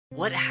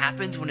What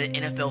happens when an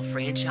NFL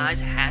franchise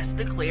has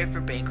to declare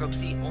for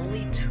bankruptcy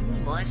only 2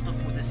 months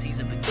before the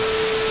season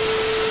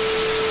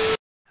begins?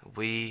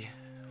 We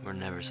were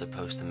never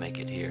supposed to make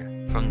it here.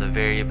 From the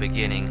very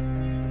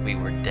beginning, we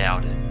were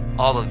doubted.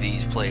 All of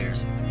these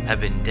players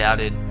have been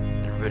doubted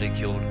and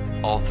ridiculed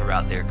all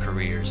throughout their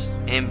careers.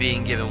 And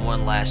being given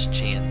one last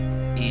chance,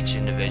 each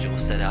individual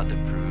set out to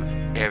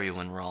prove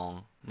everyone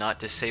wrong. Not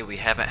to say we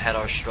haven't had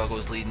our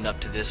struggles leading up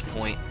to this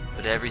point,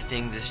 but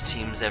everything this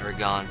team's ever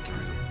gone through,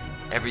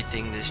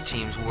 everything this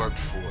team's worked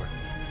for,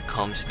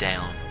 comes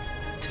down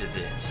to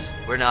this.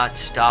 We're not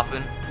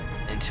stopping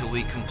until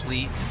we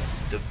complete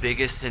the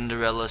biggest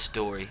Cinderella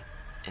story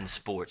in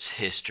sports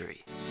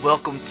history.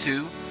 Welcome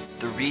to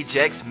the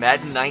Rejects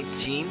Madden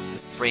 19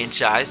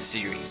 franchise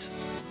series,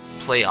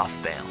 Playoff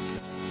Bound.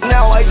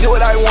 Now I do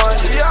what I want.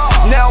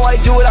 Now I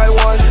do what I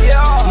want.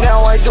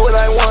 Now I do what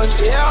I want.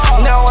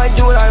 Now I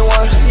do what I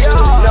want.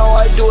 Now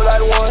I do what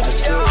I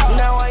want.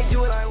 Now I do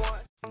what I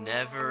want.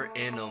 Never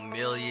in a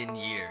million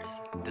years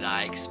did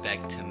I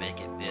expect to make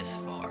it this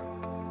far,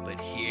 but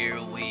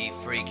here we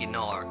freaking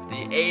are.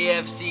 The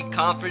AFC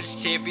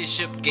Conference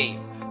Championship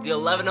game. The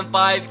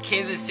 11-5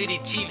 Kansas City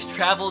Chiefs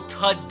travel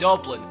to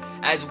Dublin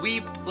as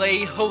we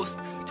play host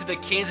to the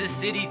Kansas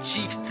City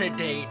Chiefs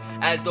today,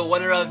 as the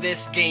winner of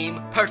this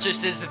game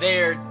purchases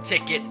their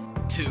ticket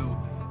to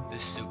the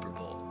Super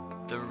Bowl.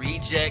 The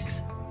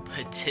Rejects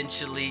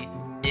potentially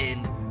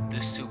in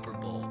the Super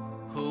Bowl.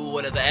 Who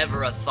would have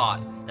ever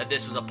thought that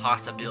this was a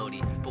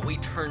possibility? But we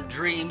turned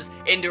dreams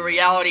into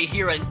reality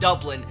here in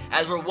Dublin,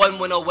 as we're one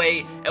win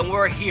away and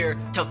we're here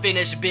to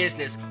finish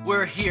business.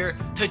 We're here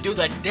to do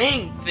the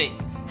dang thing.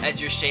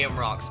 As your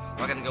Shamrocks,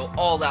 we're going to go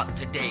all out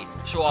today,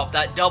 show off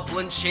that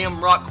Dublin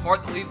Shamrock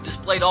heart that we've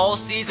displayed all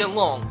season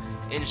long,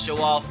 and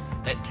show off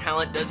that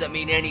talent doesn't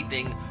mean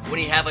anything when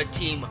you have a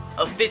team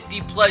of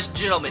 50-plus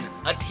gentlemen,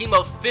 a team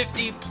of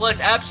 50-plus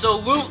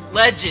absolute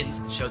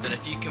legends. Show that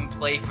if you can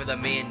play for the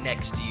man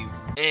next to you,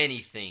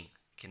 anything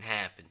can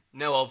happen.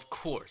 Now, of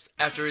course,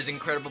 after his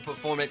incredible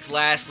performance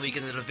last week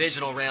in the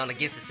divisional round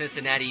against the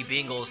Cincinnati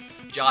Bengals,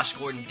 Josh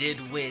Gordon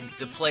did win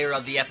the player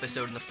of the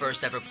episode in the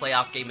first ever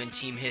playoff game in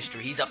team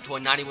history. He's up to a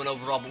 91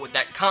 overall, but with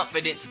that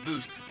confidence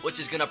boost,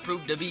 which is going to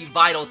prove to be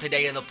vital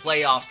today in the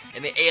playoffs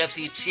in the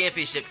AFC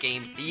Championship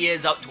game, he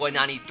is up to a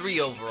 93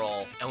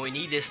 overall. And we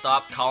need to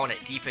stop calling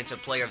it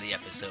defensive player of the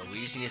episode. We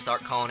just need to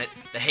start calling it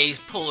the Hayes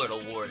Pullard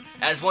Award,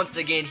 as once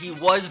again, he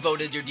was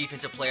voted your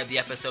defensive player of the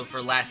episode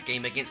for last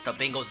game against the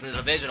Bengals in the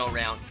divisional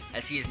round,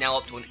 as he is now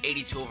up to an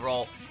 82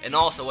 overall, and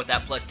also with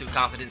that +2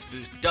 confidence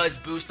boost, does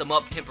boost him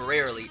up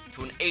temporarily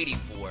to an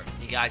 84.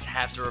 You guys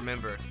have to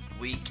remember,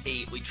 week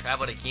 8, we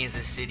traveled to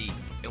Kansas City,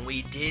 and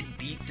we did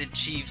beat the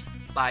Chiefs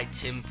by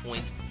 10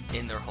 points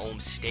in their home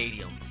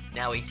stadium.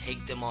 Now we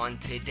take them on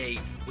today.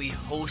 We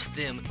host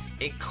them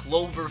in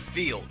Clover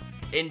Field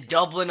in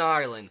Dublin,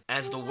 Ireland.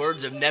 As the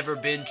words have never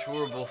been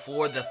truer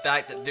before, the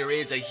fact that there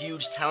is a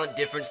huge talent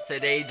difference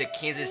today, the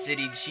Kansas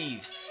City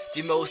Chiefs,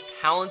 the most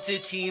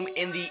talented team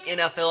in the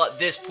NFL at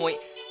this point,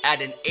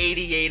 at an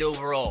 88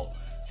 overall.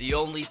 The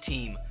only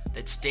team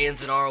that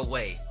stands in our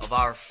way of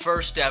our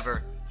first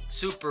ever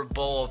Super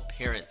Bowl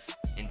appearance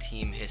in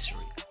team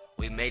history.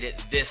 We made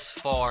it this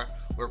far.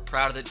 We're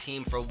proud of the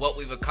team for what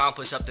we've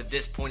accomplished up to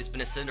this point. It's been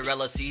a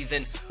Cinderella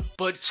season,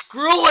 but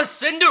screw a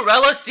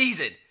Cinderella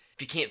season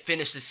if you can't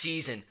finish the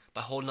season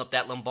by holding up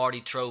that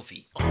Lombardi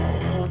trophy.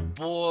 Oh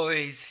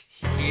boys,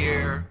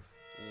 here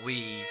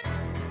we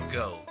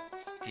go.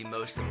 The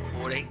most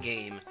important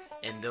game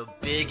and the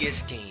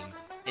biggest game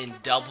in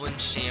Dublin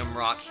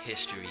Shamrock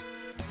history.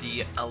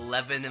 The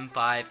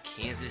 11-5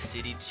 Kansas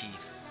City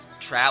Chiefs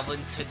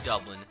traveling to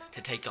Dublin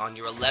to take on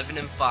your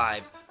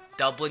 11-5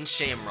 Dublin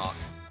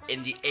Shamrocks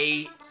in the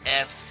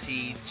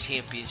AFC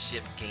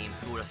Championship game.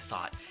 Who would have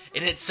thought?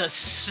 And it's a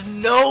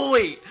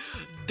snowy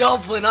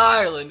Dublin,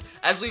 Ireland,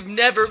 as we've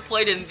never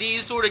played in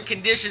these sort of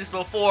conditions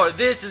before.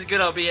 This is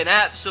gonna be an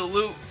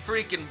absolute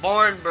freaking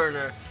barn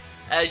burner,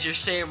 as your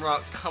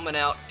Shamrocks coming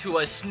out to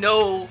a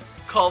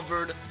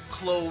snow-covered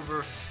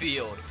Clover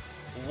Field.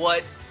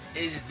 What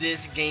is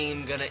this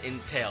game gonna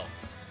entail?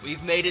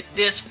 We've made it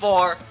this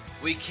far.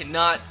 We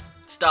cannot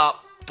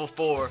stop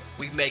before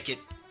we make it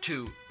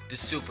to the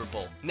Super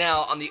Bowl.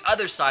 Now, on the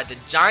other side, the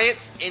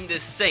Giants and the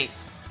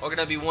Saints are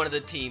gonna be one of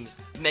the teams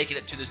making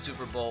it to the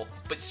Super Bowl,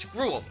 but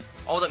screw them.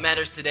 All that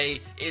matters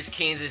today is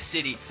Kansas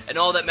City, and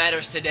all that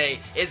matters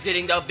today is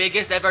getting the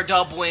biggest ever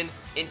dub win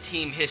in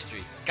team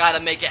history. Gotta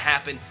make it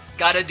happen.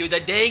 Gotta do the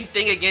dang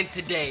thing again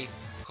today.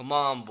 Come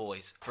on,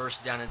 boys.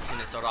 First down and 10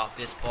 to start off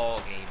this ball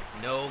game.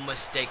 No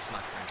mistakes, my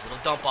friends. Little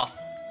dump off.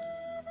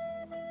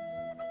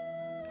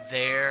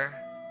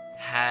 There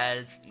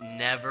has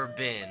never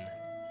been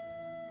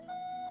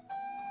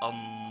a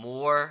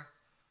more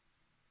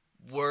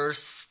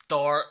worst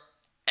start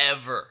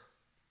ever.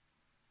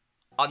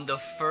 On the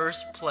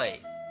first play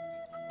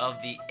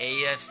of the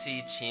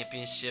AFC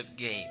Championship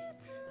game,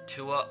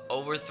 Tua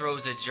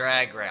overthrows a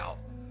drag route.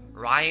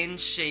 Ryan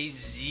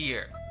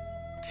Shazier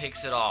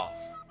picks it off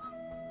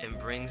and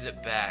brings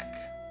it back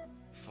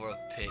for a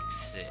pick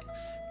 6.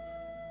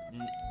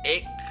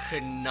 It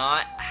could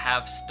not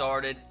have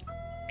started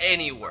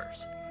any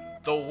worse.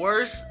 The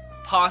worst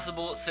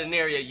possible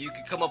scenario you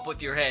could come up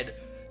with your head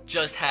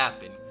just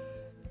happened.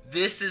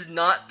 This is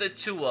not the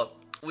Tua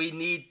we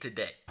need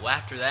today. Well,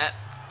 after that,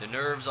 the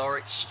nerves are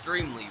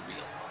extremely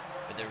real.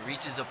 But there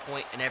reaches a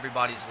point in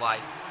everybody's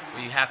life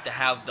where you have to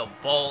have the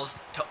balls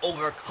to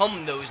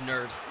overcome those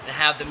nerves and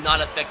have them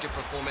not affect your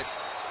performance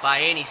by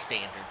any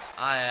standards.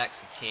 I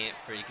actually can't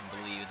freaking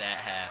believe that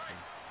happened.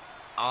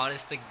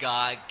 Honest to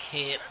God,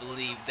 can't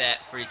believe that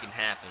freaking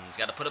happened. He's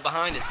got to put it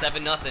behind us,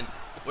 7-0.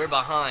 We're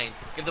behind.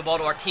 Give the ball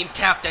to our team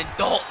captain,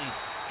 Dalton.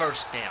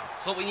 First down.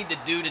 That's what we need to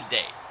do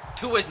today.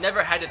 Tua's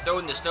never had to throw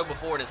in the snow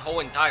before in his whole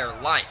entire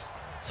life.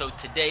 So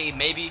today,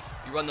 maybe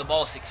you run the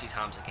ball 60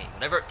 times a game.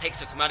 Whatever it takes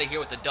to come out of here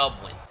with a dub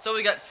win. So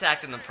we got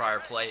sacked in the prior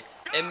play.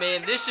 And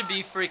man, this should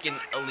be freaking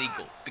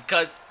illegal.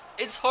 Because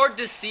it's hard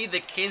to see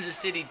the Kansas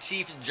City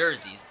Chiefs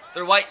jerseys.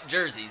 Their white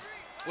jerseys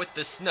with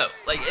the snow.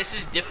 Like, it's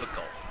just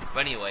difficult.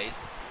 But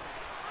anyways,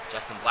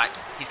 Justin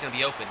Blackman, he's going to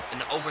be open.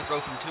 An overthrow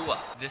from Tua.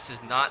 This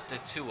is not the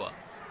Tua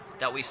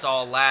that we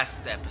saw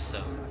last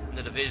episode in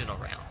the divisional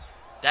round.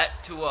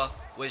 That Tua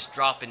was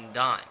dropping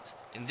dimes.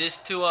 In this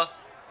Tua,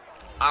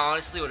 I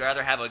honestly would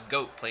rather have a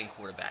GOAT playing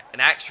quarterback. An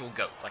actual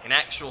GOAT. Like an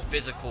actual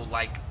physical,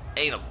 like,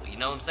 animal. You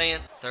know what I'm saying?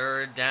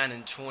 3rd down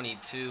and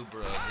 22,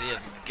 bros. We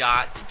have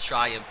got to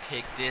try and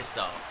pick this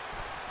up.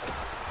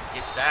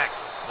 Get sacked.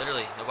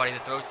 Literally, nobody to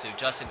throw to.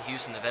 Justin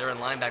Houston, the veteran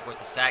linebacker with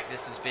the sack.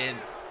 This has been,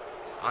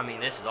 I mean,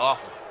 this is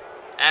awful.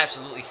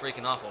 Absolutely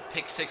freaking awful.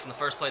 Pick 6 in the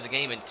first play of the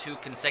game and 2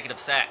 consecutive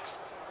sacks.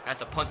 I have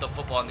to punt the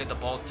football and get the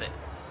ball to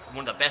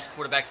one of the best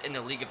quarterbacks in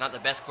the league, if not the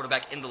best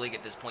quarterback in the league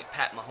at this point,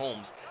 Pat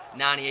Mahomes.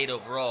 98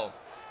 overall.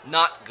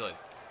 Not good.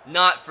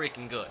 Not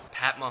freaking good.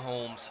 Pat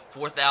Mahomes,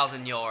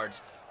 4,000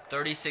 yards,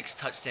 36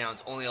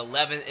 touchdowns, only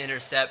 11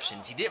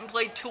 interceptions. He didn't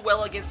play too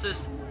well against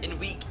us in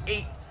Week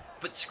 8,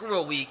 but screw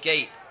a Week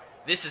 8.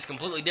 This is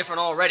completely different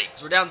already,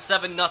 because we're down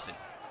 7-0.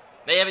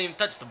 They haven't even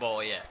touched the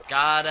ball yet.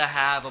 Gotta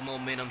have a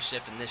momentum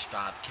shift in this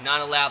drive.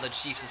 Cannot allow the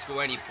Chiefs to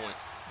score any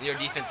points. Need our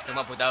defense to come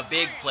up with a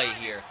big play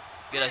here.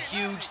 Get a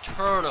huge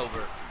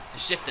turnover to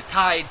shift the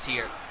tides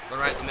here. Run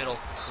right in the middle.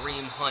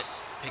 Kareem Hunt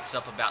picks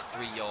up about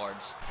 3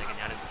 yards. 2nd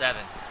down and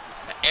 7.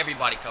 Got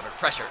everybody covered.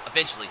 Pressure,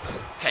 eventually.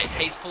 Okay,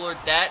 Hayes Pullard,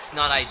 that's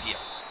not ideal.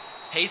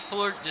 Hayes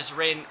Pullard just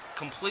ran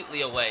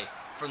completely away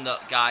from the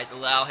guy to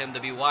allow him to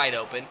be wide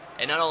open.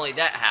 And not only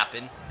that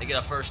happened, they get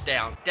a 1st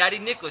down. Daddy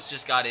Nicholas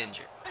just got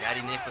injured.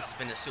 Daddy Nicholas has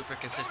been a super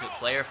consistent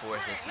player for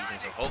us this season,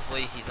 so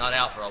hopefully he's not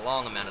out for a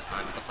long amount of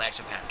time. It's a play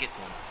action pass. Get to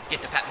him.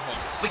 Get to Pat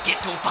Mahomes. We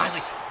get to him finally.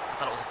 I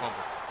thought it was a fumble.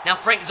 Now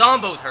Frank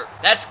Zombo's hurt.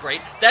 That's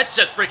great. That's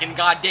just freaking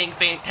goddamn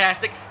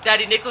fantastic.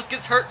 Daddy Nicholas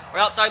gets hurt. Our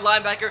outside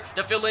linebacker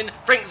to fill in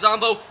Frank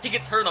Zombo. He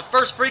gets hurt on the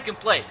first freaking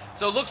play.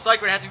 So it looks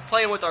like we're going to have to be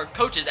playing with our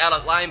coaches out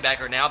at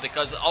linebacker now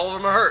because all of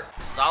them are hurt.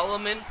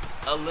 Solomon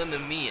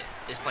Alimamian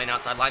is playing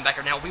outside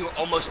linebacker now. We were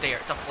almost there.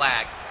 It's a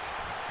flag.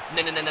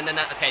 No.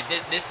 Okay,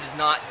 this is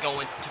not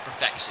going to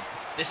perfection.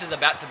 This is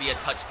about to be a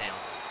touchdown.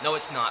 No,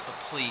 it's not, but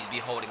please be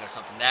holding or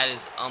something. That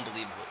is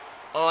unbelievable.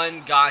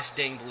 Ungosh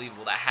dang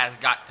believable. That has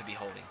got to be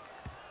holding.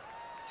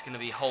 It's going to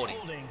be holding.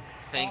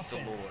 Thank the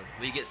Lord.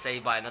 We get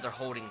saved by another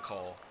holding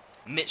call.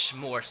 Mitch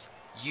Morse,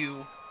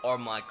 you are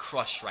my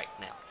crush right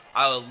now.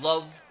 I would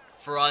love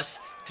for us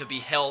to be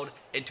held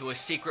into a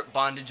secret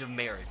bondage of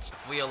marriage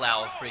if we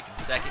allow a freaking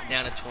 2nd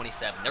down and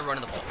 27. They're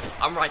running the ball.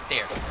 I'm right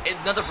there.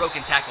 Another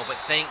broken tackle, but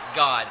thank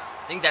God.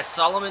 I think that's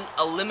Solomon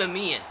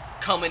Alimamian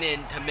coming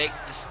in to make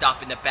the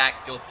stop in the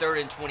backfield.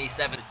 3rd and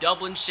 27. The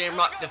Dublin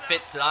Shamrock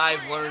defense that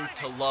I've learned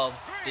to love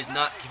does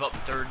not give up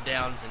 3rd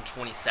downs and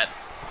 27s.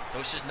 So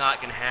it's just not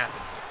going to happen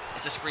here.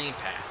 It's a screen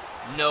pass.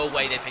 No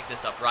way they pick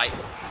this up, right?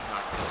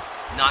 Not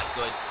good. Not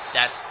good.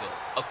 That's good.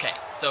 Okay,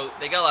 so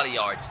they got a lot of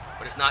yards,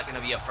 but it's not going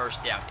to be a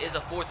 1st down. It is a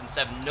 4th and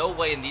 7. No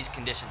way in these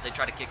conditions. They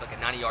try to kick like a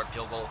 90-yard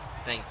field goal.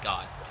 Thank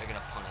God. They're going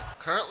to punt it.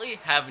 Currently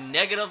have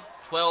negative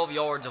 12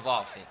 yards of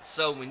offense,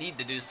 so we need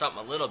to do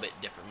something a little bit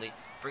differently.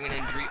 Bringing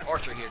in Dree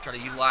Archer here, try to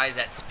utilize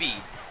that speed.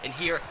 And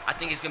here, I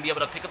think he's going to be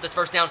able to pick up this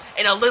 1st down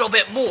and a little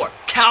bit more.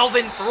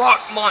 Calvin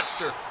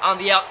Throckmonster on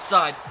the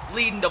outside,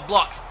 leading the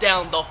blocks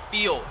down the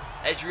field.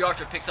 As Dree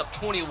Archer picks up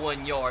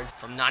 21 yards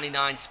from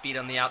 99 speed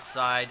on the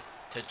outside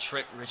to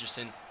Trent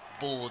Richardson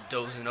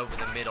bulldozing over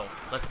the middle.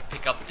 Let's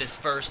pick up this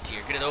 1st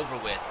here, get it over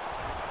with.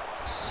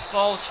 He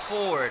falls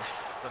forward,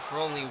 but for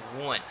only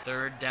 1.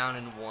 3rd down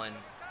and 1,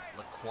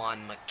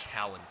 Laquan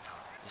McCowan time.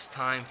 It's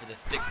time for the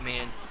thick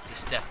man to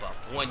step up.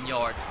 1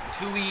 yard.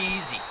 Too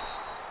easy.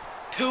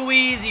 Too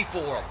easy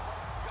for him.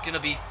 It's going to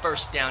be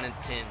 1st down and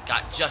 10.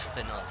 Got just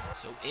enough.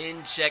 So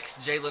in checks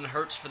Jalen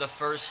Hurts for the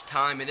 1st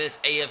time in this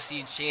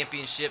AFC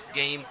Championship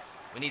game.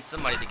 We need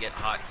somebody to get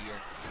hot here.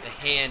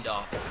 The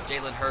handoff.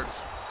 Jalen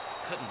Hurts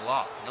couldn't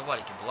block.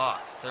 Nobody can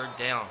block. 3rd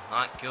down.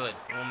 Not good.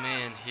 Oh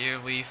man, here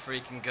we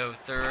freaking go.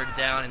 3rd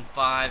down and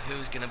 5.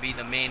 Who's going to be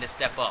the man to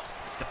step up?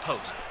 The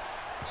post.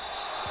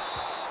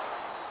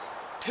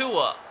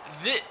 Tua,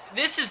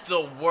 this is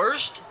the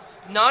worst,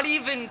 not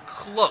even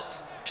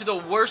close. to the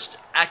worst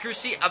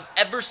accuracy I've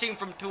ever seen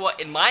from Tua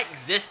in my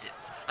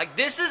existence. Like,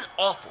 this is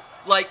awful.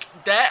 Like,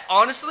 that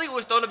honestly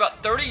was thrown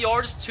about 30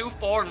 yards too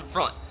far in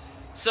front.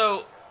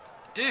 So,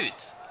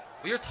 dudes,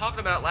 we were talking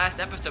about last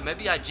episode.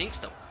 Maybe I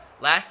jinxed them.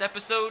 Last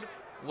episode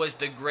was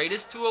the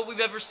greatest Tua we've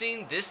ever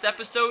seen. This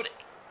episode,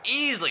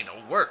 easily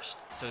the worst.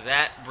 So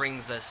that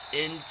brings us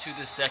into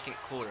the second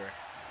quarter,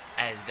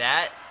 as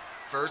that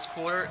first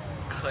quarter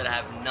could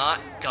have not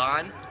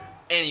gone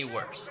any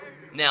worse.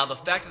 Now, the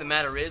fact of the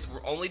matter is,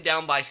 we're only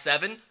down by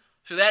 7,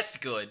 so that's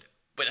good.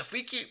 But if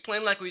we keep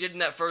playing like we did in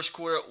that first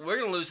quarter, we're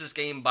going to lose this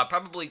game by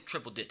probably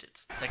triple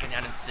digits. Second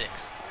down and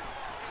 6.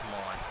 Come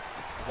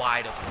on.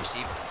 Wide open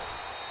receiver.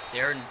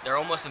 They're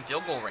almost in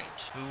field goal range.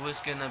 Who is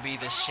going to be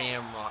the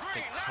Shamrock to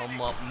come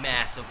up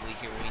massively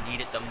here when we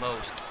need it the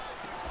most?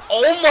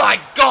 Oh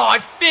my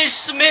God, Fish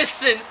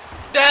Smithson!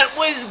 That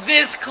was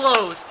this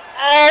close!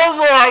 Oh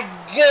my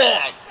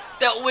God!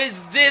 That was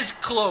this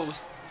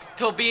close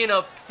to being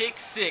a pick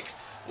 6.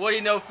 What do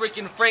you know,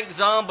 freaking Frank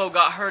Zombo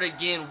got hurt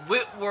again.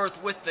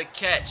 Whitworth with the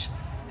catch.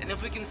 And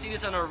if we can see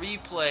this on a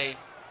replay,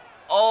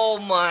 oh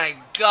my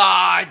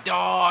God,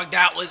 dog,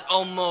 that was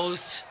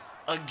almost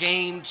a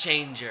game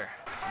changer.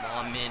 Come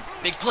on, man.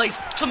 Big plays.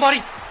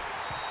 Somebody.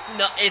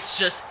 No,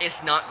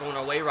 it's not going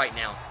our way right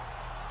now.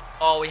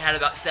 Oh, we had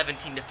about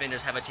 17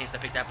 defenders have a chance to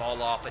pick that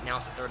ball off, but now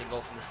it's a 3rd and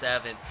goal from the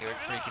 7. Here it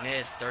freaking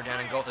is. 3rd down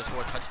and goal to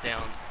score a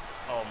touchdown.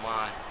 Oh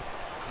my.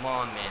 Come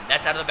on, man.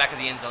 That's out of the back of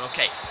the end zone.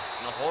 Okay.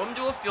 I'm going to hold them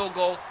to a field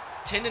goal.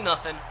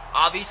 10-0.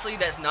 Obviously,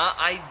 that's not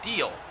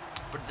ideal.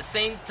 But at the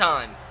same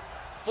time,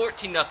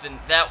 14-0,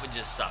 that would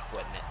just suck,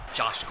 wouldn't it?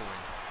 Josh Gordon,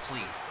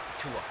 please.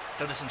 Tua,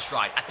 throw this in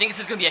stride. I think this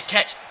is going to be a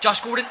catch.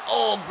 Josh Gordon.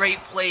 Oh,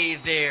 great play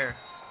there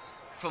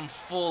from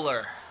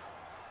Fuller.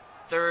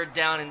 3rd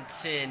down and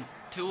 10.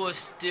 Tua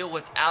still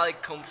without a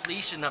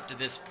completion up to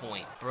this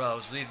point.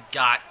 Bros, we've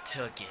got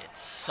to get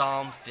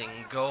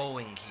something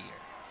going here.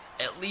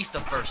 At least a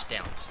first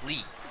down,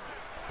 please.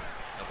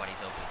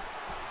 Nobody's open.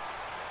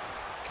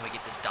 Can we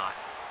get this dot?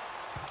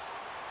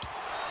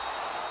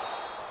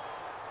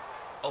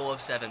 0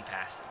 of 7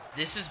 passing.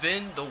 This has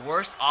been the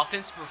worst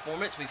offensive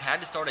performance we've had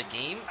to start a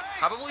game,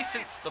 probably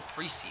since the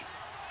preseason.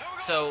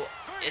 So,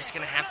 it's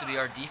going to have to be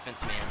our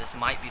defense, man. This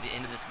might be the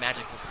end of this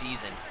magical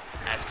season.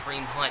 As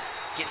Kareem Hunt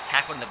gets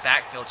tackled in the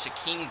backfield,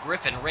 Shaquem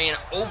Griffin ran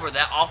over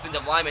that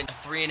offensive lineman. A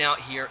 3 and out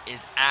here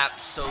is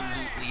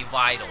absolutely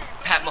vital.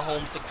 Pat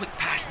Mahomes, the quick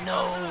pass,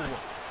 no!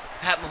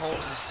 Pat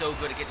Mahomes is so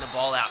good at getting the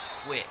ball out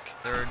quick.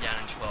 3rd down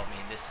and 12,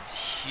 man. This is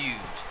huge.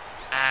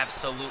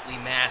 Absolutely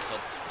massive.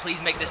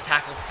 Please make this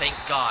tackle, thank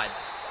God.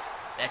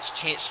 That's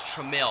Chance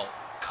Trammell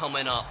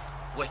coming up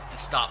with the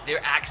stop.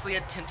 They're actually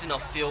attempting a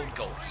field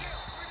goal here.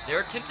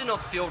 They're attempting a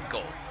field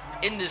goal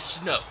in the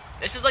snow.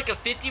 This is like a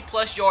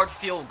 50-plus yard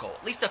field goal,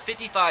 at least a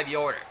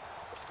 55-yarder.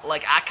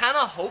 Like, I kind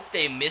of hope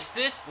they miss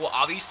this. Well,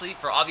 obviously,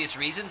 for obvious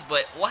reasons,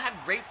 but we'll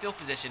have great field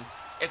position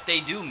if they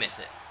do miss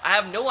it. I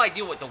have no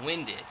idea what the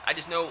wind is. I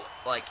just know,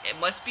 like, it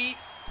must be,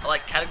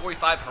 like, Category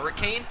 5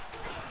 hurricane.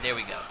 There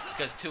we go.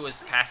 Because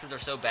Tua's passes are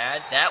so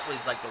bad. That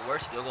was, like, the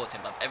worst field goal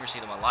attempt I've ever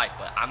seen in my life,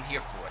 but I'm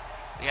here for it.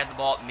 We have the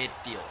ball at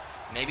midfield.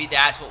 Maybe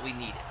that's what we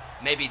needed.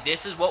 Maybe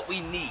this is what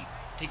we need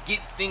to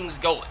get things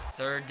going.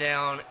 3rd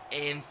down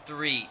and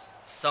 3.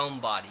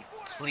 Somebody,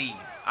 please.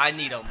 I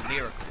need a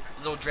miracle. A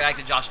little drag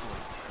to Josh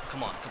Gordon.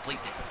 Come on, complete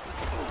this.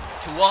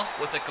 Tua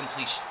with a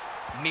completion.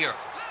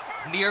 Miracles.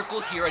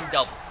 Miracles here in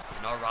Dublin.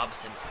 Denard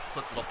Robinson,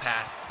 quick little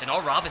pass.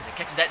 Denard Robinson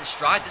catches that in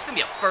stride. This is going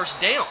to be a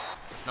first down.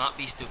 Let's not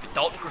be stupid.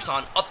 Dalton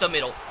Croissant up the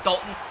middle.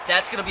 Dalton,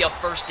 that's going to be a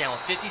first down.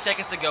 50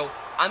 seconds to go.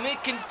 I'm going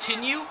to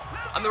continue.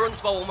 I'm going to run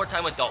this ball one more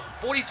time with Dalton.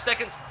 40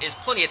 seconds is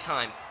plenty of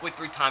time with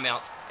 3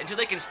 timeouts. Until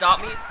they can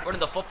stop me running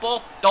the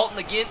football. Dalton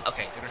again.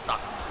 Okay, they're going to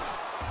stop me this time.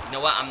 You know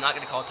what? I'm not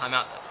going to call a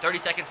timeout, though. 30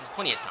 seconds is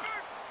plenty of time.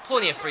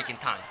 Plenty of freaking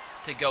time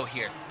to go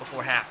here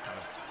before halftime.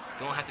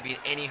 You don't have to be in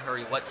any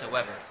hurry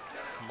whatsoever.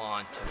 Come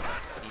on, Tua.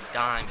 These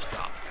dimes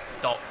drop.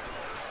 Dalton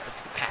with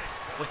the pass,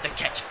 with the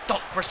catch.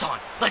 Dalton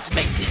Croissant. Let's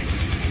make this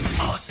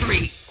a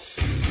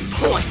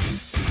 3-point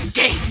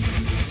game.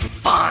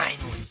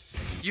 Finally,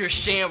 your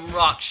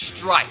Shamrock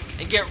strike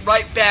and get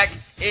right back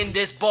in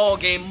this ball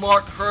game.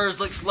 Mark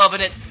Herzlich's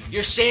loving it.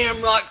 Your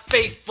Shamrock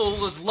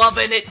faithful is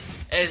loving it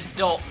as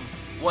Dalton.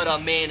 What a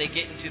man to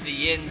get into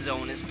the end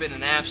zone. It's been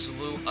an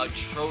absolute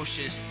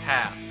atrocious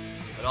half.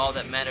 But all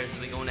that matters is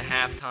we go into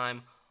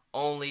halftime.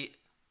 Only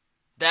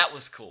that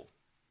was cool.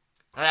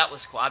 Now that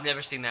was cool. I've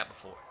never seen that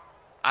before.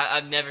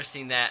 I've never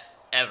seen that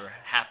ever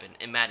happen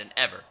in Madden,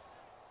 ever.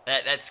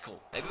 That's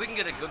cool. Maybe we can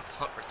get a good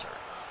punt return.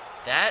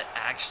 That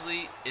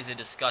actually is a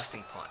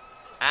disgusting punt.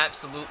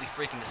 Absolutely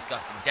freaking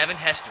disgusting. Devin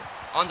Hester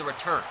on the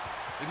return.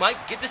 We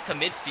might get this to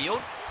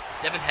midfield.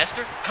 Devin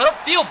Hester, cut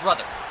up field,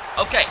 brother.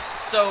 Okay,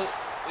 so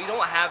we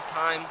don't have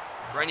time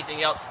for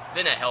anything else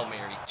than a Hail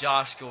Mary.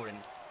 Josh Gordon,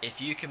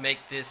 if you can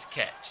make this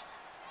catch,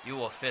 you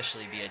will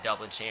officially be a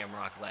Dublin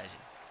Shamrock legend.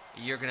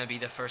 You're going to be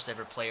the first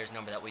ever player's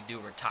number that we do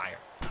retire.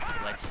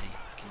 Let's see.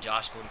 Can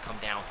Josh Gordon come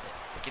down with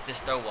it? Get this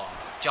throw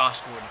off. Josh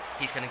Gordon,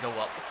 he's going to go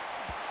up.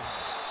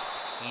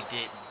 He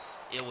didn't.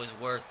 It was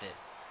worth it.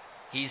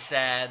 He's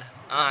sad,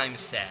 I'm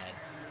sad,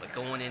 but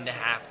going into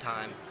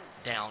halftime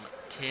down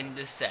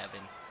 10-7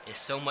 is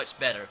so much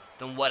better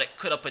than what it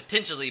could have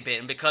potentially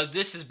been, because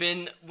this has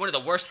been one of the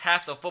worst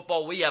halves of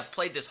football we have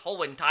played this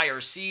whole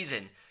entire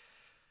season.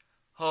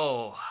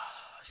 Oh,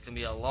 it's going to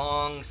be a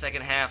long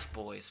second half,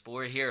 boys, but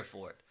we're here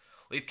for it.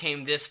 We've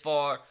came this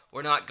far,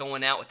 we're not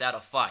going out without a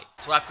fight.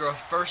 So after a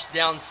first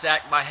down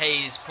sack by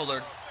Hayes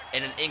Pullard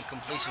and an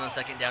incompletion on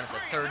second down, it's a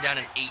 3rd down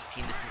and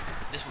 18.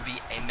 This will be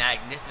a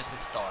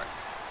magnificent start.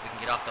 We can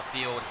get off the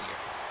field here.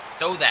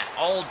 Throw that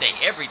all day,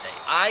 every day.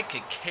 I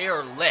could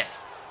care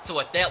less. So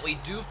with that, we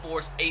do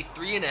force a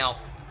 3-and-out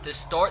to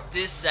start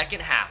this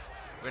second half.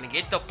 We're going to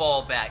get the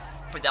ball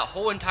back, put that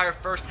whole entire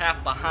first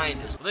half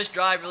behind us. Well, this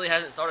drive really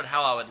hasn't started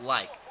how I would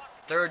like.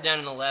 3rd down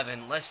and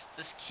 11. Let's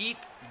just keep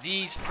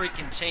these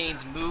freaking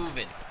chains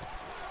moving.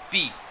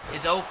 B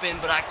is open,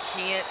 but I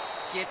can't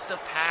get the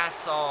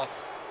pass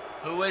off.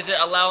 Who is it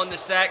allowing the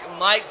sack?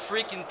 Mike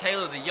freaking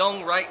Taylor, the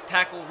young right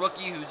tackle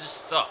rookie who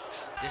just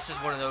sucks. This is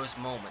one of those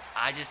moments.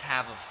 I just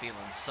have a feeling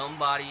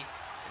somebody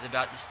is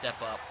about to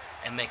step up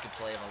and make a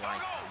play of a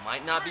lifetime.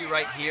 Might not be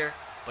right here,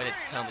 but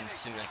it's coming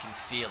soon. I can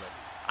feel it.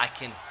 I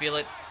can feel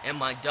it in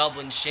my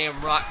Dublin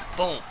Shamrock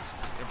bones.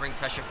 Gonna bring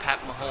pressure,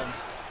 Pat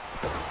Mahomes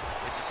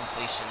with the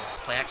completion.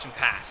 Play action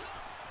pass.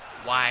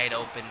 Wide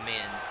open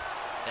man.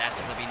 That's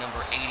gonna be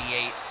number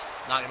 88.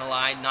 Not gonna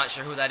lie, not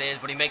sure who that is,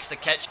 but he makes the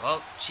catch.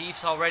 Well,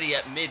 Chiefs already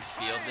at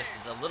midfield. This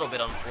is a little bit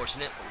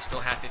unfortunate, but we still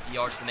have 50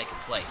 yards to make a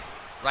play.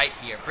 Right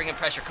here, bringing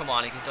pressure, come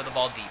on, he can throw the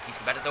ball deep. He's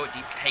about to throw it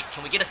deep. Hey,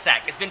 can we get a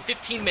sack? It's been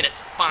 15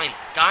 minutes, fine,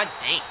 god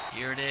dang.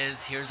 Here it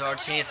is, here's our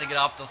chance to get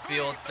off the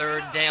field.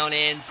 3rd down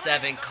and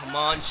 7, come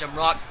on,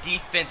 Shamrock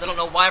defense. I don't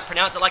know why I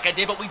pronounced it like I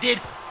did, but we did.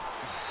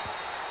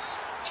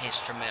 Chance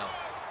Trammell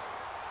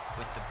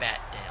with the bat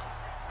down.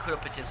 Could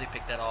have potentially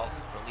picked that off,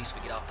 but at least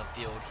we get off the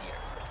field here.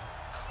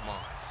 Come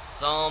on,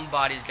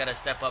 somebody's got to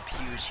step up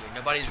huge here.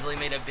 Nobody's really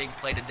made a big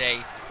play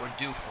today. We're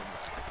due for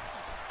one.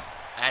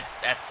 That's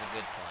a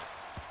good point.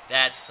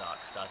 That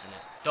sucks, doesn't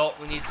it?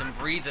 Dalton, we need some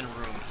breathing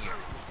room here.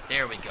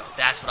 There we go.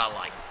 That's what I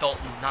like.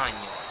 Dalton, 9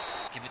 yards.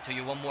 Give it to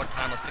you one more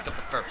time. Let's pick up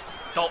the first.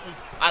 Dalton,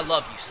 I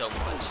love you so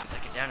much.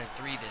 2nd down and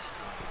 3 this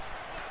time.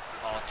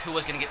 Oh,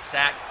 Tua's going to get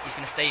sacked. He's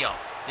going to stay up.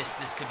 This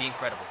could be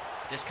incredible.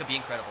 This could be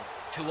incredible.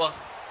 Tua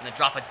going to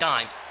drop a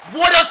dime.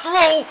 What a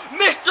throw!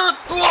 Mr.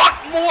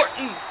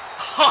 Throckmorton!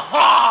 Ha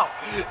ha!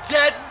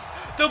 That's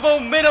the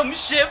momentum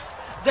shift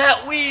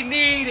that we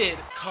needed.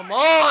 Come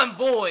on,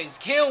 boys.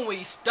 Can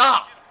we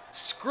stop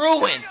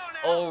screwing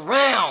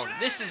around?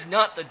 This is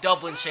not the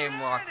Dublin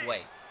Shamrock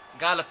way.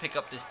 Gotta pick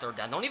up this 3rd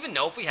down. Don't even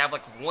know if we have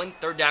like 1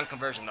 3rd down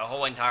conversion the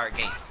whole entire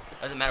game.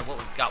 Doesn't matter what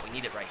we've got. We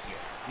need it right here.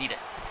 Need it.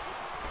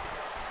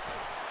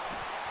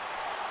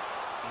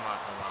 I'm not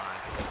gonna lie.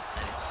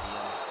 I didn't see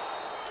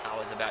him. I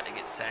was about to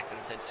get sacked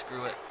and said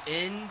screw it.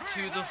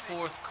 Into the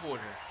 4th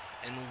quarter.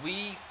 And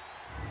we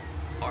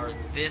are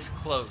this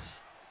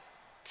close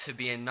to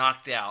being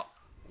knocked out,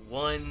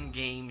 1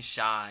 game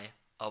shy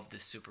of the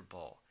Super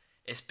Bowl.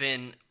 It's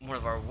been one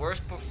of our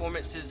worst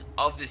performances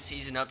of the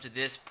season up to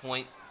this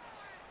point,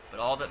 but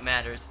all that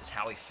matters is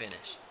how we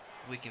finish.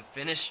 If we can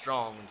finish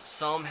strong and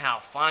somehow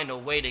find a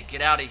way to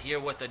get out of here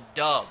with a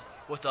dub,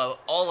 with an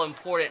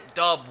all-important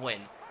dub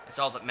win, that's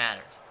all that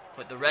matters.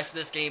 Put the rest of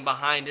this game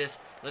behind us.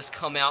 Let's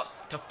come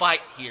out to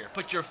fight here.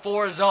 Put your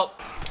 4s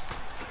up.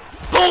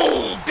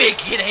 Boom! Big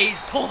hit,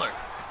 Hayes Pullard.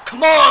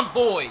 Come on,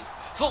 boys.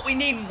 It's what we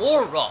need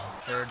more of.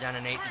 3rd down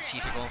and 8. The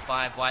Chiefs are going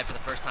 5 wide for the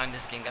first time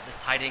this game. Got this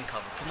tight end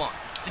covered. Come on.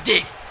 The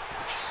dig.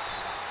 Hayes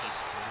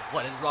Pullard.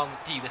 What is wrong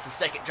with you? This is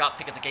the 2nd drop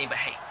pick of the game, but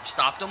hey, you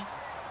stopped them.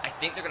 I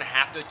think they're going to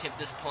have to attempt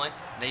this punt.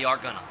 They are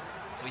going to.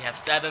 So we have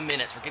 7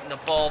 minutes. We're getting the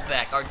ball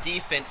back. Our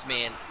defense,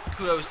 man,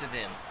 kudos to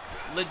them.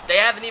 They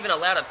haven't even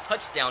allowed a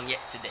touchdown yet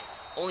today.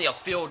 Only a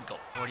field goal.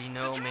 What do you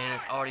know, man?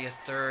 It's already a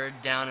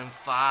 3rd down and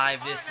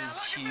 5. This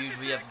is huge.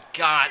 We have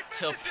got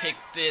to pick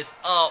this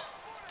up.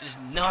 There's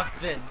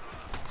nothing.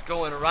 It's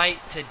going right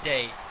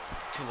today.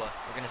 Tua,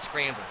 we're going to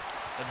scramble.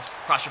 Let this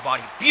cross your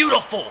body.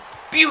 Beautiful.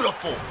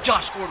 Beautiful.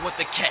 Josh scored with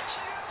the catch.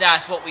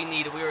 That's what we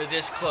needed. We were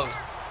this close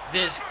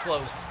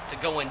to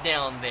going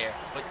down there.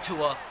 But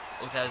Tua,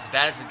 with as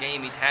bad as the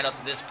game he's had up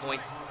to this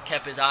point,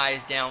 kept his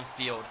eyes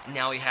downfield. And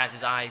now he has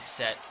his eyes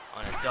set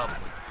on a double.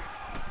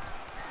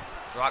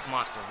 Rock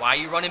Monster, why are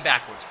you running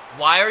backwards?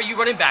 Why are you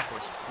running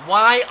backwards?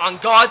 Why on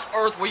God's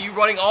earth were you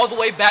running all the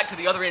way back to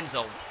the other end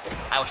zone?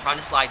 I was trying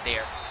to slide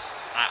there.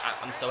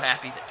 I'm so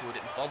happy that Tua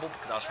didn't fumble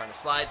because I was trying to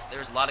slide.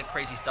 There's a lot of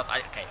crazy stuff.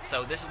 Okay,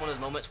 so this is one of those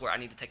moments where I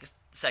need to take a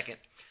second.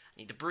 I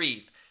need to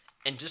breathe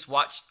and just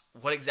watch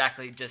what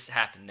exactly just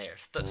happened there.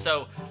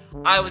 So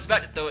I was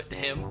about to throw it to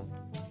him,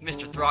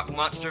 Mr. Throck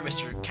Monster,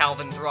 Mr.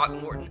 Calvin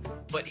Throckmorton,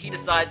 but he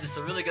decides it's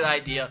a really good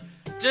idea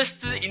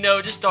just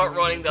to, just start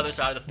running the other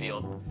side of the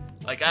field.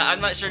 Like, I'm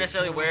not sure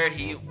necessarily where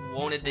he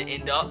wanted to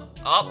end up.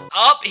 Up!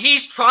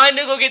 He's trying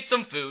to go get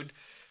some food.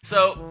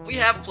 So, we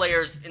have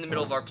players in the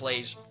middle of our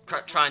plays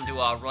trying to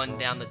run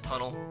down the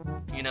tunnel,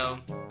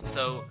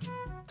 So,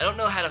 I don't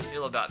know how to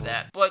feel about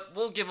that. But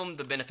we'll give them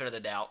the benefit of the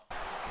doubt.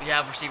 We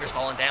have receivers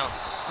falling down.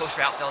 Post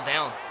route fell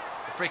down.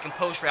 The freaking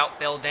post route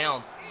fell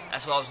down.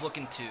 That's what I was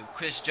looking to.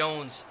 Chris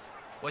Jones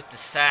with the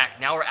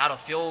sack. Now we're out of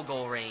field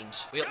goal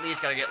range. We at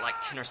least got to get like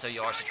 10 or so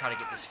yards to try to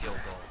get this field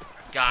goal.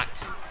 Got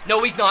to.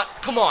 No, he's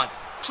not. Come on.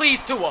 Please,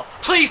 Tua.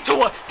 Please,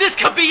 Tua. This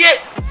could be it.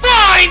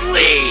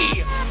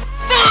 Finally!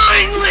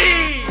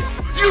 Finally!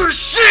 Your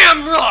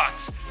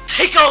Shamrocks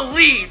take a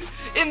lead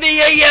in the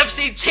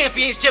AFC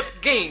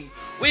Championship game.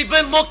 We've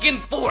been looking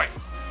for it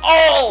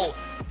all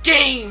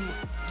game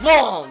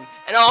long,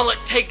 and all it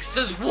takes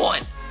is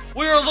one.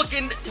 We are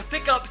looking to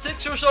pick up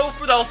 6 or so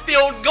for the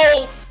field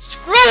goal.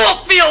 Screw a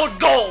field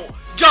goal!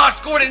 Josh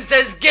Gordon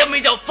says, give me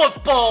the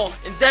football,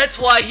 and that's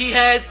why he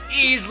has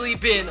easily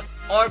been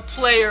our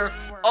player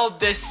of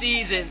the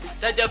season.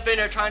 That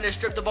defender trying to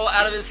strip the ball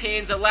out of his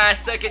hands the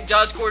last second.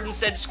 Josh Gordon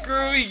said,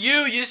 screw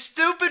you, you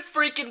stupid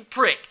freaking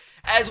prick,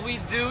 as we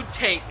do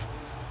take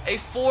a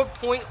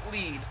 4-point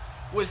lead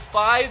with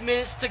 5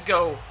 minutes to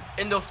go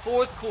in the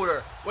fourth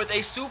quarter with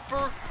a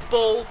Super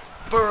Bowl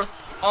berth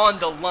on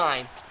the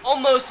line.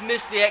 Almost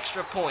missed the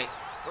extra point.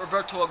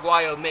 Roberto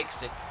Aguayo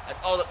makes it.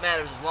 That's all that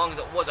matters as long as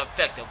it was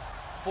effective.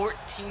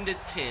 14-10.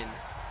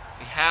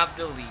 We have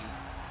the lead.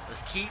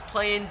 Let's keep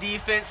playing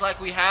defense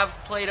like we have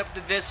played up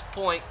to this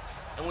point,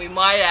 and we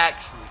might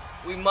actually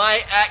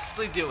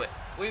do it.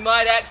 We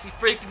might actually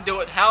freaking do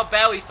it. How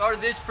bad we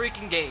started this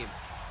freaking game.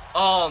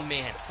 Oh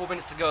man, 4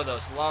 minutes to go though.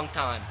 It's a long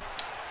time.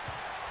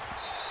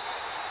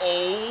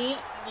 Oh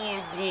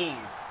my god.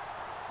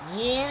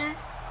 Why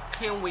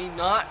can we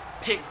not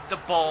pick the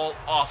ball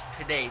off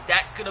today?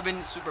 That could have been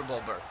the Super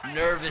Bowl berth.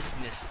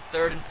 Nervousness.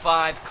 3rd and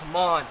 5. Come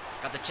on.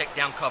 Got the check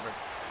down covered.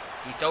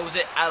 He throws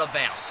it out of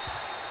bounds.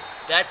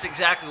 That's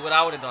exactly what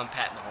I would have done,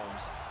 Pat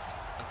Mahomes.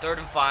 On 3rd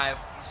and 5,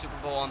 Super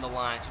Bowl on the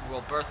line, Super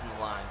Bowl berth on the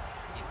line.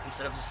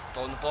 Instead of just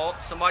throwing the ball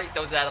to somebody,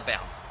 throws it out of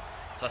bounds.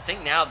 So I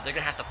think now they're going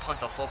to have to punt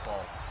the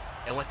football.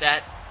 And with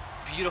that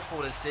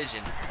beautiful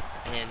decision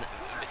and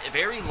a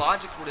very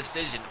logical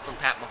decision from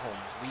Pat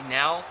Mahomes, we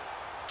now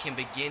can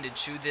begin to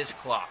chew this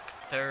clock.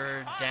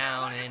 3rd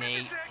down and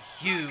 8.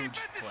 Huge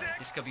play.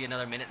 This could be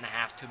another minute and a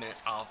half, 2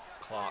 minutes off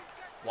clock.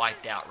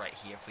 Wiped out right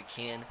here if we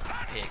can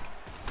pick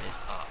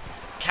this up.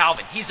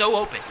 Calvin, he's so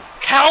open.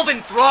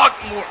 Calvin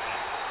Throckmorton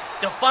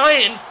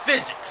defying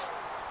physics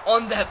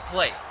on that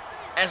play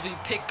as we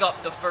pick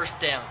up the 1st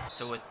down.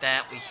 So with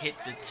that, we hit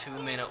the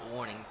 2-minute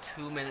warning.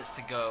 2 minutes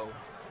to go.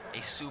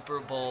 A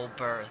Super Bowl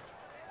berth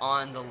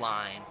on the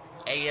line.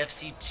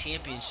 AFC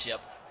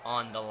Championship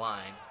on the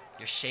line.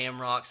 Your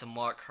Shamrocks and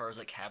Mark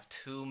Herzlich have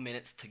 2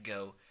 minutes to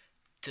go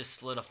to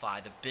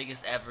solidify the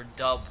biggest ever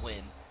dub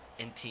win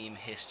in team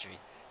history.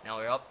 Now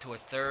we're up to a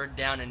 3rd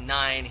down and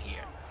 9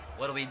 here.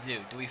 What do?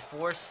 Do we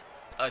force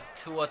a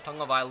Tua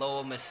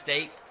Tagovailoa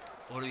mistake,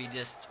 or do we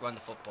just run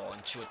the football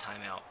and chew a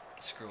timeout?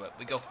 Screw it.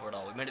 We go for it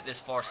all. We made it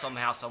this far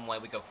somehow, some way.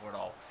 We go for it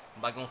all.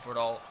 And by going for it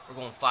all, we're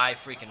going 5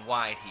 freaking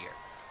wide here.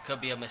 Could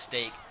be a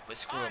mistake, but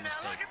screw a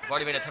mistake. We've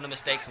already made a ton of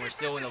mistakes, and we're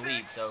still in the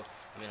lead. So,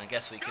 I mean, I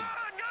guess we could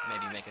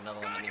maybe make another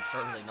one. I mean,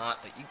 probably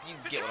not, but you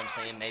get what I'm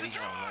saying. Maybe, I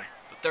don't know.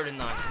 But 3rd and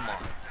 9, come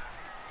on.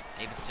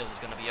 David Sills is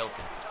going to be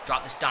open.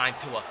 Drop this dime,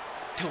 Tua.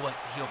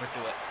 He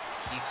overthrew it.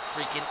 He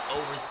freaking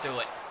overthrew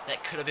it.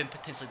 That could have been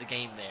potentially the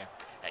game there.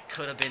 That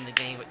could have been the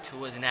game, but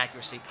Tua's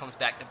inaccuracy comes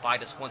back to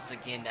bite us once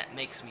again. That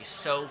makes me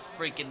so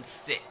freaking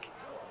sick.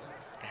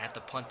 I have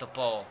to punt the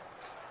ball.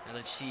 Now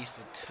the Chiefs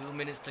with 2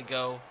 minutes to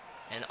go,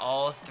 and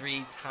all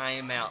 3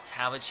 timeouts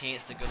have a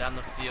chance to go down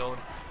the field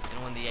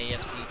and win the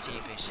AFC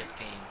Championship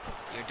game.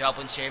 Your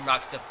Dublin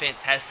Shamrocks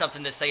defense has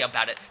something to say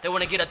about it. They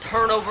want to get a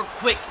turnover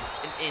quick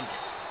and end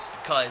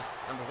it. Because,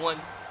 number one,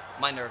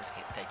 my nerves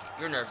can't take it.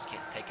 Your nerves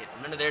can't take it.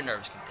 And none of their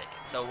nerves can take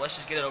it. So let's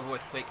just get it over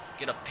with quick.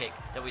 Get a pick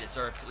that we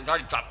deserve. Because we've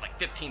already dropped like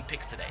 15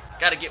 picks today.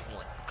 Gotta get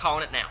one. I'm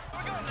calling it now.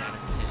 Down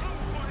at 10.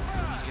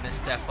 Who's gonna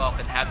step up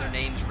and have their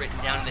names written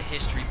down in the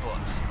history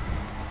books?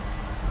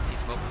 See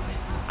some open man.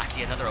 I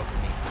see another open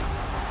man.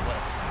 What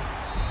a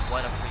play.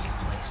 What a freaking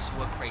play.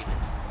 Sua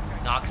Cravens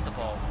knocks the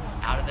ball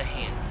out of the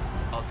hands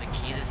of the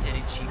Kansas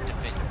City Chief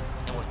defender.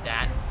 And with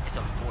that, it's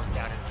a 4th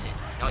down and 10.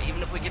 Now,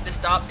 even if we get this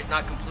stop, it's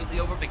not completely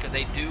over because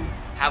they do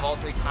have all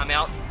 3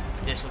 timeouts.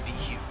 But this would be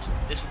huge.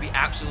 This would be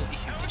absolutely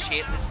huge. A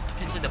chance. This is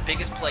potentially the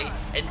biggest play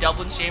in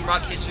Dublin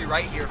Shamrock history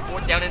right here.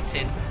 4th down and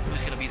 10.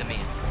 Who's going to be the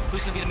man? Who's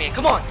going to be the man?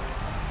 Come on!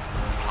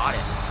 He caught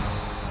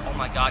it. Oh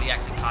my god, he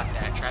actually caught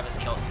that. Travis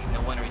Kelce.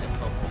 No wonder he's a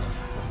Pro Bowler.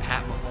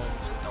 Pat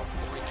Mahomes with a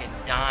freaking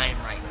dime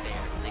right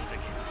there. Things are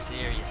getting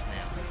serious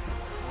now.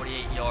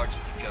 48 yards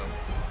to go.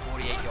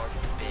 48 yards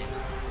to bend.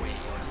 48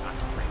 yards not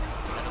to break.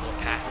 Another little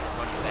pass to the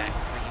running back.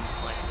 Kareem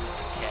Hunt with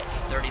the catch.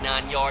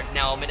 39 yards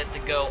now, a minute to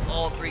go.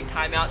 All 3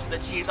 timeouts for the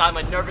Chiefs. I'm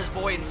a nervous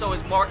boy, and so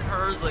is Mark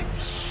Herzlich.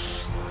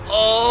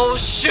 Oh,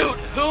 shoot.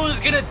 Who's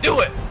going to do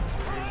it?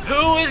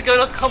 Who is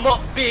going to come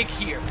up big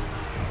here?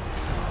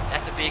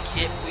 That's a big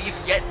hit. We've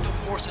yet to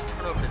force a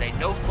turnover today.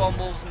 No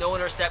fumbles, no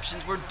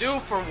interceptions. We're due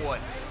for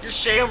one. Your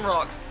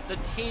Shamrocks, the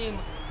team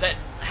that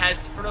has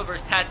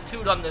turnovers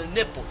tattooed on their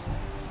nipples.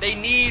 They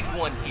need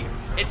one here.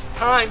 It's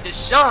time to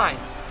shine.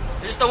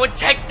 They're just throwing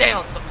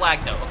checkdowns. The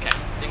flag, though. Okay.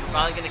 I think we're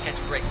finally going to catch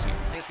a break here.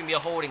 I think it's going to be a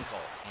holding call.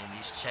 And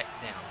These check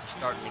downs are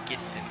starting to get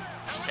to me.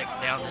 These check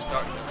downs are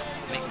starting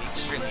to make me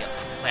extremely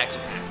upset. Play action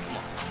pass. Come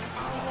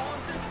on.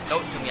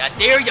 Don't do me. I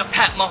dare you,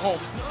 Pat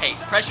Mahomes. Hey,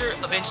 pressure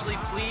eventually,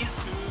 please.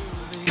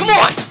 Come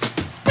on!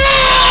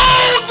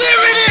 Oh,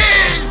 there it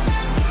is!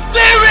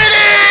 There it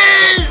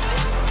is!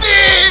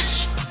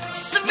 Fish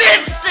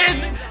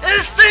Smithson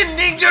is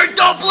sending your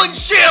Dublin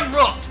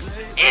Shamrocks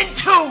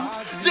into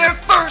their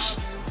first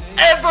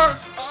ever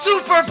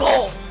Super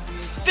Bowl.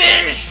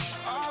 Fish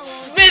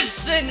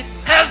Smithson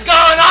has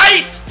gone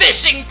ice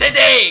fishing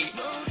today.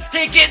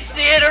 He gets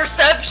the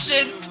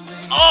interception.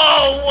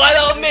 Oh,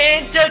 what a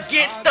man to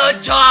get the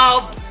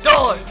job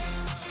done.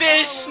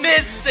 Fish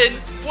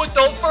Smithson with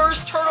the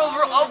first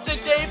turnover of the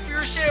day for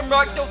your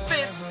Shamrock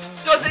defense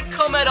doesn't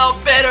come at a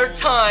better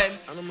time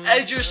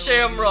as your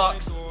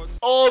Shamrocks.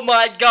 Oh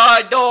my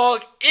god,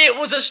 dog. It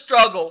was a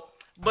struggle,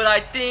 but I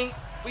think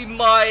we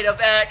might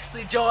have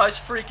actually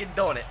just freaking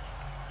done it.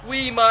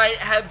 We might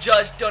have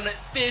just done it.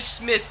 Fish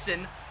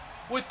Smithson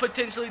with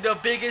potentially the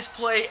biggest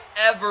play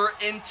ever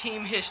in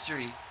team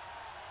history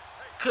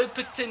could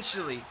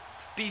potentially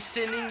be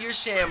sending your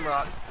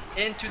Shamrocks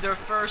into their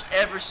first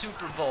ever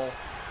Super Bowl.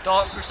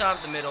 Dalton Croissant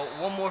up the middle.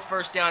 One more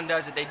first down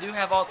does it. They do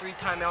have all 3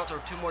 timeouts or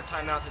 2 more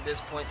timeouts at this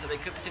point, so they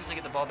could potentially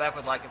get the ball back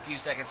with like a few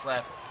seconds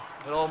left.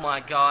 But oh my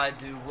god,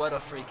 dude, what a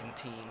freaking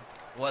team.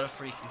 What a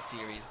freaking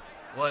series.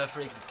 What a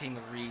freaking team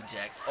of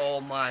rejects.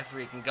 Oh my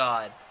freaking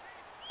god.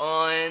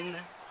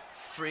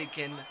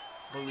 Unfreaking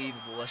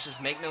believable. Let's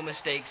just make no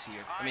mistakes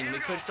here. I mean, we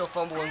could still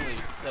fumble and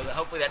lose, so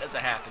hopefully that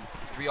doesn't happen.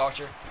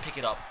 Archer, pick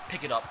it up,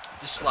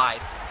 just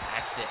slide.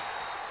 That's it.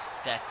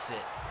 That's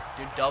it.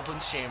 Your Dublin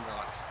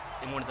Shamrocks,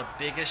 in one of the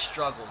biggest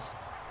struggles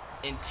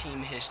in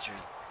team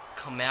history,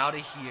 come out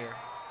of here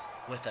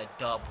with a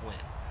dub win.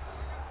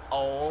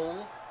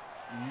 Oh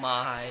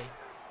my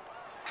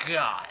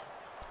god.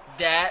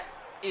 That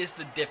is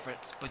the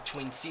difference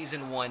between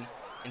Season 1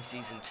 and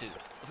Season 2.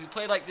 If we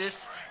played like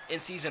this in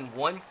Season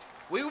 1,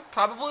 we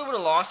probably would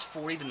have lost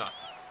 40-0.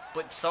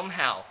 But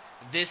somehow,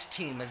 this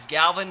team has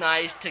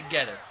galvanized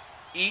together.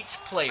 Each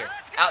player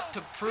out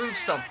to prove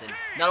something,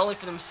 not only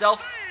for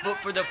themselves,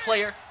 but for the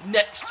player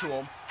next to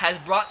them, has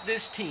brought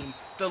this team,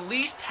 the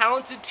least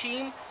talented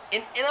team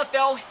in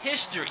NFL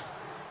history,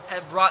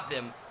 have brought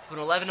them to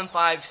an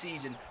 11-5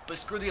 season. But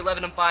screw the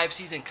 11-5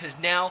 season, because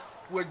now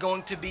we're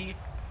going to be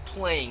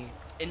playing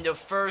in the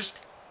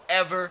first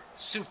ever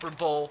Super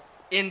Bowl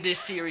in this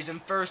series,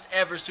 and first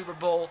ever Super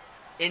Bowl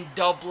in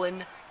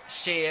Dublin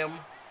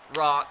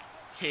Shamrock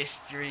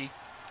history.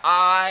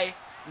 I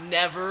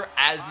never,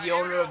 as the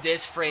owner of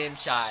this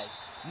franchise,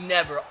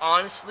 never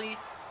honestly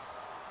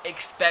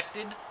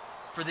expected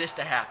for this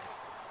to happen.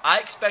 I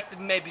expected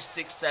maybe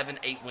 6, 7,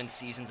 8 win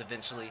seasons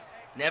eventually.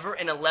 Never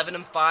an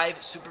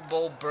 11-5 Super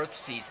Bowl birth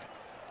season.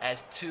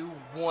 As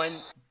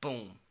 2-1,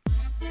 boom.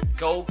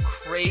 Go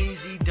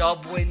crazy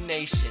Dublin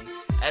Nation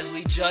as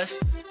we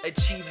just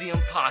achieve the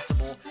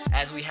impossible,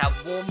 as we have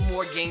one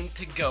more game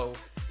to go.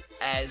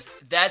 As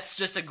that's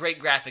just a great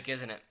graphic,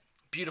 isn't it?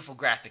 Beautiful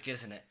graphic,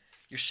 isn't it?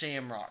 Your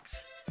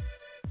Shamrocks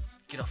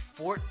get a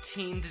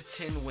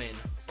 14-10 win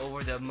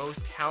over the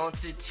most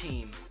talented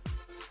team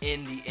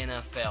in the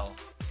NFL,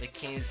 the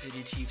Kansas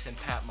City Chiefs and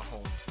Pat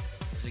Mahomes.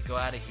 As we go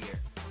out of here,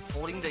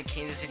 holding the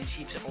Kansas City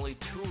Chiefs at only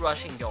 2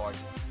 rushing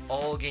yards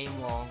all game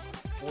long,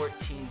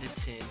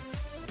 14-10.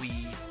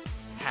 We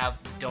have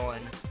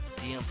done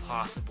the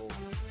impossible.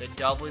 The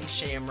Dublin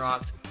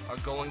Shamrocks are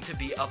going to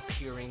be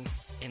appearing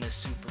in a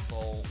Super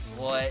Bowl.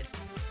 What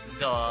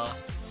the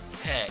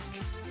heck?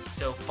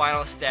 So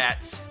final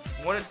stats,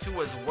 one of 2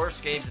 was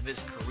worst games of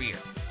his career.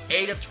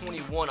 8 of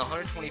 21,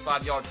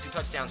 125 yards, 2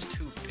 touchdowns,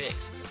 2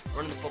 picks.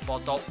 Running the football,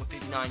 Dalton with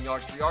 59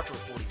 yards, Archer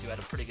with 42, had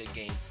a pretty good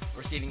game.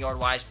 Receiving yard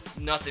wise,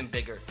 nothing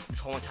bigger this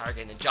whole entire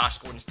game than Josh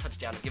Gordon's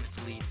touchdown to give us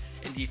the lead.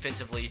 And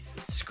defensively,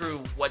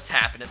 screw what's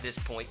happened at this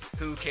point.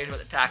 Who cares about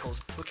the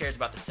tackles? Who cares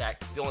about the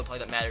sack? The only play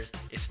that matters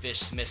is Fish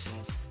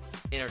Smithson's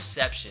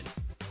interception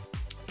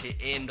to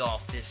end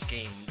off this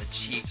game. The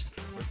Chiefs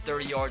were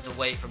 30 yards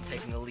away from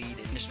taking the lead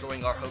and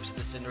destroying our hopes of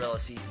the Cinderella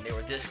season. They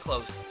were this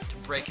close to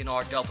breaking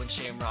our Dublin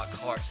Shamrock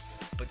hearts,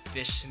 but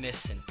Fish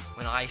Smithson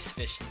went ice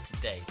fishing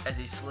today as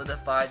he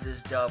solidified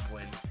this dub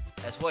win.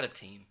 As what a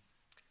team.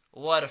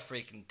 What a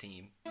freaking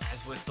team.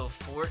 As with the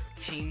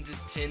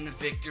 14-10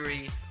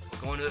 victory,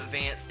 we're going to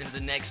advance into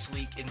the next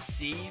week and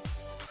see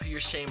who your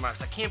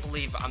Shamrocks, I can't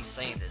believe I'm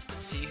saying this, but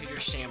see who your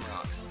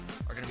Shamrocks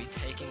are going to be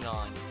taking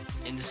on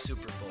in the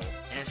Super Bowl.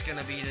 And it's going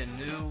to be the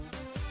New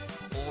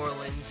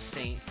Orleans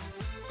Saints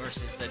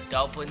versus the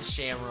Dublin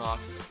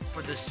Shamrocks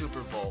for the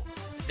Super Bowl.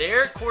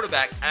 Their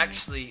quarterback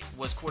actually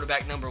was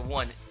quarterback number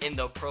 1 in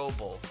the Pro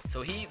Bowl.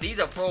 So he's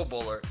a Pro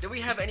Bowler. Do we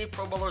have any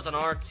Pro Bowlers on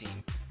our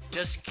team?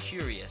 Just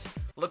curious.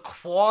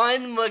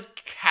 Laquan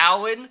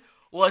McCowan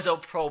was a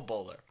Pro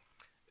Bowler.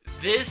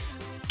 This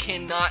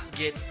cannot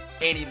get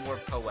any more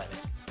poetic.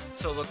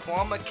 So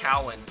Laquan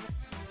McCowan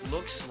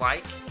looks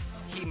like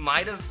he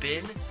might have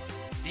been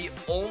the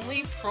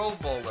only Pro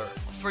Bowler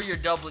for your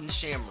Dublin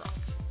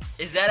Shamrocks.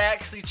 Is that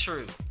actually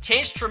true?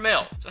 Chance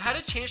Trammell. So how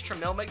did Chance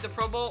Trammell make the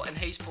Pro Bowl and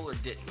Hayes Puller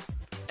didn't?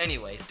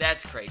 Anyways,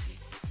 that's crazy.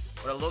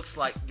 But it looks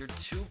like your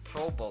 2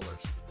 Pro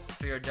Bowlers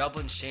for your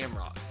Dublin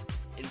Shamrocks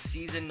in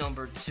season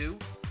number 2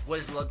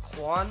 was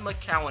Laquan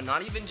McCowan,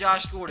 not even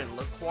Josh Gordon,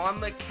 Laquan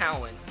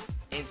McCowan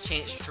and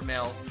Chance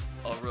Trammell,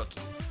 a rookie.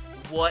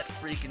 What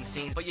freaking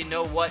scenes. But you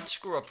know what?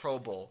 Screw a Pro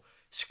Bowl.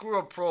 Screw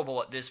a Pro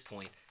Bowl at this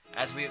point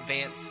as we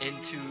advance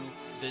into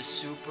the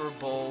Super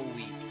Bowl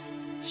week.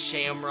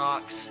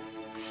 Shamrocks,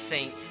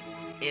 Saints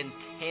in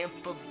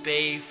Tampa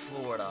Bay,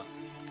 Florida.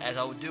 As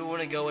I do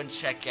want to go and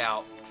check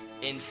out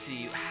and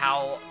see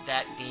how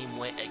that game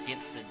went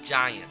against the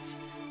Giants.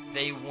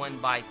 They won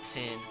by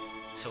 10.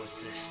 So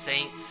it's the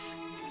Saints,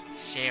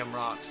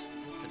 Shamrocks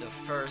for the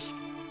first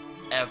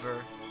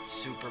ever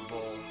Super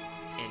Bowl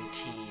in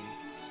team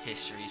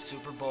history.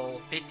 Super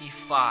Bowl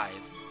 55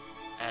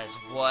 as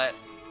what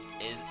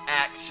is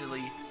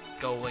actually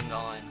going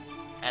on.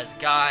 As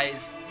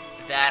guys,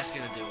 that's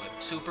going to do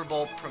it. Super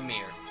Bowl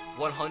premiere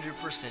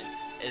 100%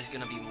 is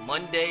going to be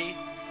Monday,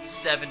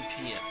 7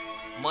 p.m.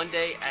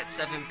 Monday at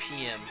 7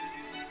 p.m.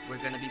 we're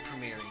going to be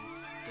premiering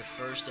the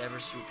first ever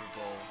Super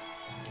Bowl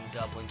in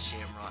Dublin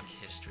Shamrock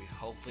history.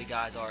 Hopefully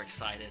guys are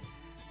excited.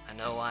 I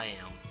know I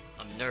am.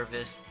 I'm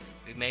nervous.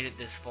 We made it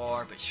this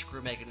far, but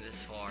screw making it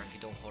this far if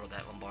you don't hold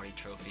that Lombardi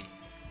trophy.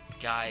 But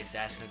guys,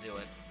 that's going to do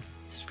it.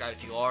 Subscribe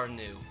if you are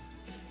new.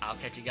 I'll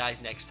catch you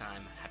guys next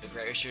time. Have a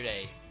great rest of your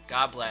day.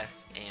 God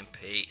bless and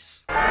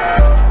peace.